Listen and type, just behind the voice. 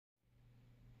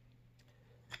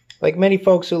Like many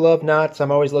folks who love knots,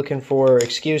 I'm always looking for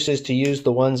excuses to use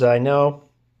the ones I know.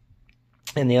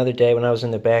 And the other day when I was in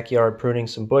the backyard pruning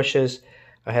some bushes,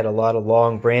 I had a lot of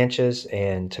long branches,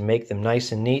 and to make them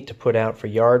nice and neat to put out for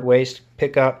yard waste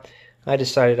pickup, I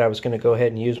decided I was going to go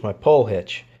ahead and use my pole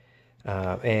hitch.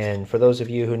 And for those of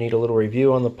you who need a little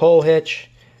review on the pole hitch,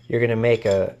 you're going to make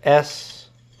a S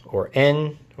or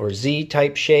N or Z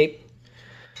type shape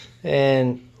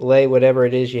and lay whatever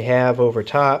it is you have over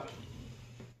top.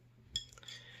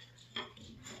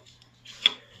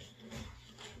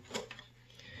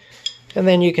 And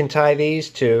then you can tie these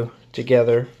two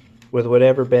together with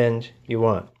whatever bend you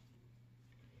want.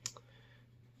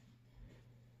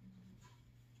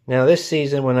 Now this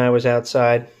season when I was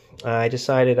outside, I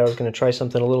decided I was going to try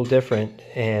something a little different,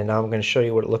 and I'm going to show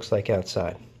you what it looks like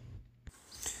outside.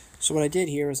 So what I did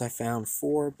here is I found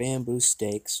 4 bamboo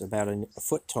stakes about a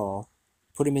foot tall,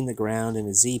 put them in the ground in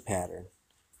a Z pattern,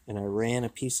 and I ran a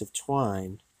piece of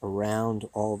twine around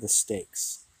all the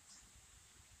stakes.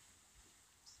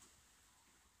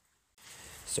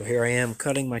 So here I am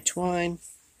cutting my twine,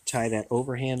 tie that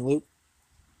overhand loop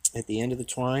at the end of the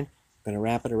twine. I'm going to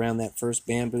wrap it around that first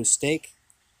bamboo stake,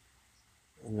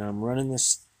 and I'm running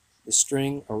the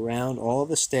string around all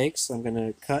the stakes. I'm going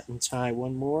to cut and tie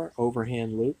one more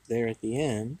overhand loop there at the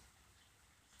end,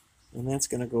 and that's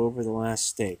going to go over the last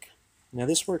stake. Now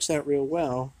this works out real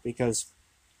well because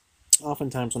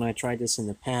oftentimes when I tried this in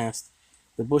the past,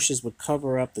 the bushes would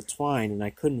cover up the twine and I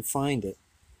couldn't find it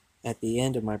at the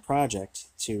end of my project.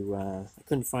 I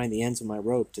couldn't find the ends of my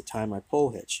rope to tie my pole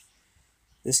hitch.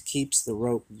 This keeps the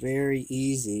rope very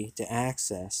easy to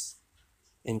access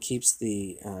and keeps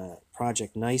the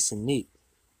project nice and neat.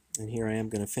 And here I am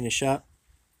going to finish up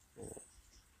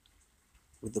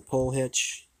with the pole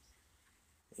hitch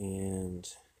and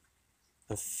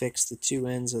affix the 2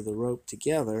 ends of the rope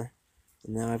together,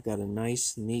 and now I've got a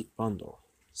nice neat bundle.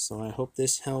 So I hope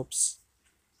this helps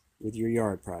with your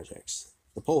yard projects.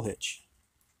 The pole hitch.